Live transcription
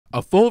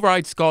A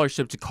full-ride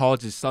scholarship to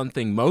college is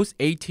something most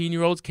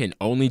 18-year-olds can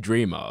only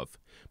dream of.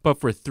 But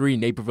for 3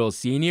 Naperville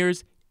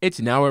seniors,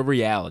 it's now a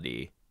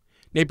reality.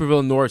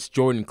 Naperville North's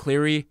Jordyn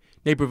Cleary,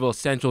 Naperville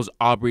Central's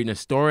Aubrey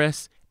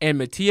Nestoras, and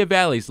Metea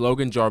Valley's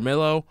Logan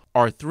Jaramillo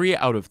are 3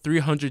 out of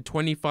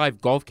 325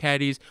 golf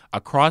caddies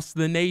across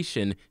the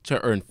nation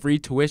to earn free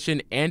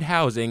tuition and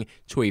housing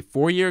to a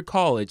 4-year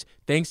college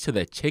thanks to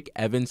the Chick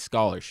Evans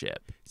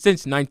Scholarship.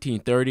 Since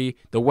 1930,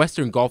 the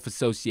Western Golf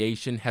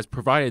Association has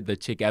provided the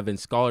Chick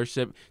Evans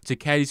Scholarship to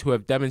caddies who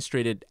have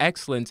demonstrated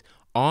excellence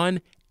on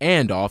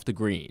and off the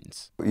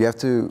greens. You have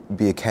to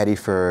be a caddy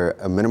for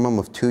a minimum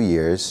of 2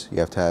 years. You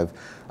have to have,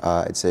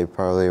 I'd say,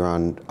 probably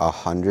around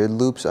 100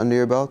 loops under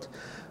your belt.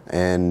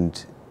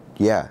 And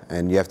yeah,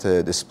 and you have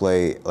to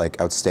display like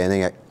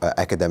outstanding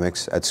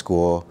academics at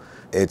school.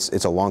 It's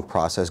a long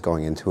process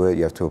going into it.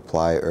 You have to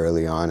apply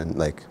early on and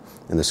like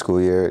in the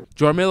school year.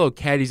 Jaramillo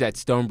caddies at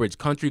Stonebridge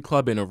Country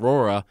Club in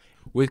Aurora,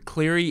 with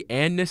Cleary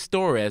and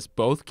Nestoras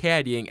both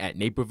caddying at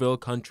Naperville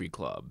Country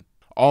Club.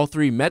 All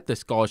 3 met the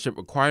scholarship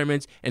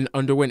requirements and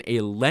underwent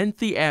a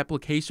lengthy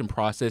application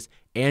process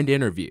and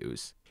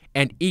interviews.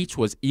 And each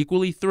was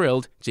equally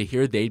thrilled to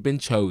hear they'd been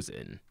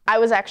chosen. I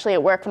was actually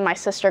at work when my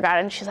sister got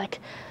it, and she's like,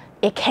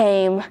 it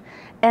came.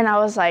 And I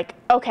was like,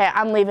 okay,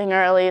 I'm leaving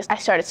early. I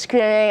started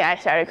screaming, I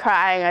started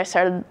crying, I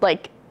started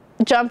like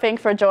jumping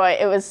for joy.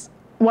 It was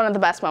one of the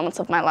best moments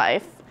of my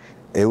life.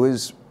 It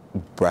was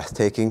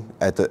breathtaking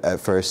at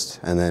first,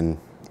 and then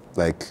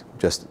like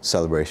just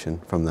celebration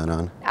from then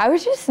on. I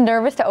was just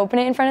nervous to open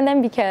it in front of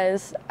them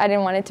because I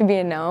didn't want it to be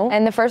a no.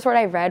 And the first word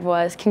I read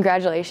was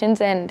congratulations,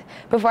 and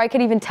before I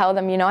could even tell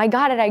them, I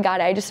got it,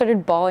 I just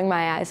started bawling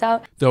my eyes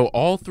out. Though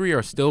all 3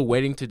 are still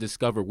waiting to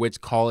discover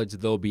which college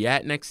they'll be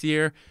at next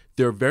year,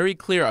 they're very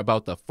clear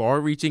about the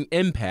far-reaching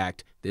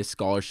impact this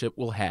scholarship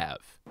will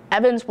have.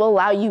 Evans will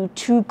allow you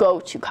to go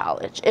to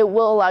college. It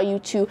will allow you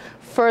to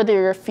further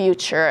your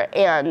future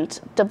and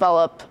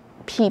develop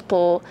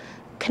people,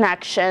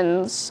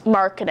 connections,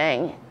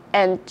 marketing,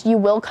 and you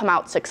will come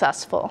out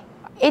successful.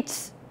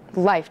 It's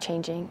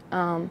life-changing.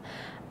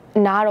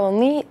 Not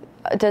only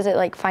does it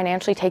like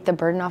financially take the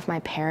burden off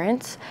my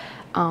parents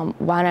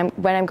when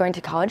I'm going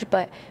to college,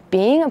 but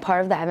being a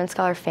part of the Evans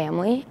Scholar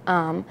family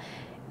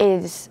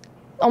is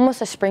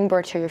almost a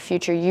springboard to your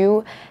future.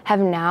 You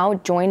have now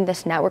joined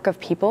this network of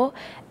people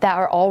that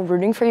are all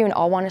rooting for you and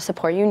all want to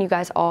support you, and you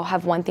guys all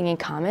have one thing in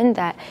common,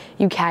 that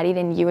you caddied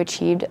and you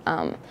achieved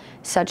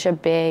such a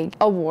big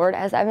award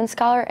as Evans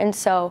Scholar. And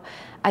so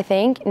I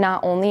think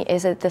not only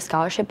is it the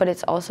scholarship, but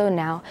it's also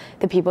now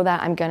the people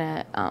that I'm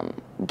gonna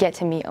get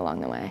to meet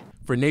along the way.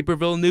 For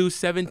Naperville News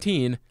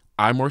 17,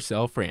 I'm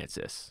Marcel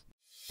Francis.